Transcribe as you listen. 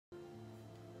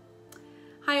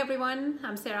Hi everyone,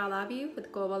 I'm Sara Alavi with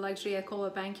Global Luxury at Global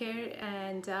Banker,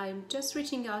 and I'm just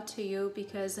reaching out to you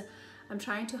because I'm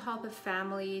trying to help a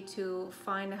family to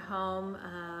find a home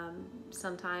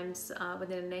sometimes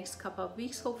within the next couple of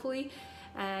weeks hopefully,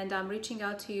 and I'm reaching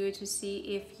out to you to see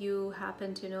if you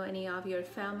happen to know any of your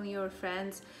family or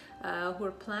friends who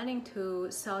are planning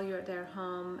to sell their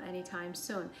home anytime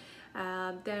soon.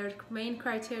 Their main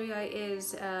criteria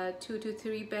is 2 to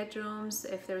 3 bedrooms.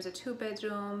 If there's a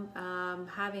 2-bedroom,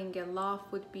 having a loft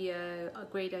would be a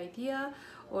great idea,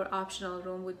 or optional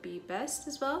room would be best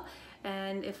as well.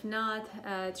 And if not,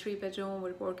 a 3-bedroom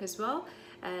would work as well.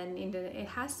 And it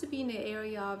has to be in the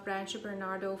area of Rancho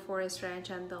Bernardo, Forest Ranch,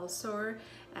 and Del Sur.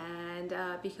 And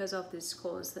because of the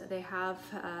schools, they have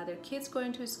their kids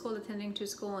going to school, attending to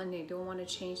school, and they don't want to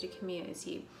change the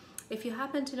community. If you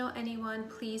happen to know anyone,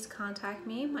 please contact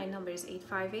me. My number is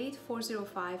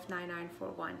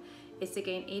 858-405-9941. It's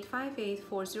again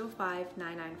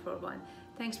 858-405-9941.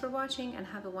 Thanks for watching and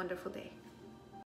have a wonderful day.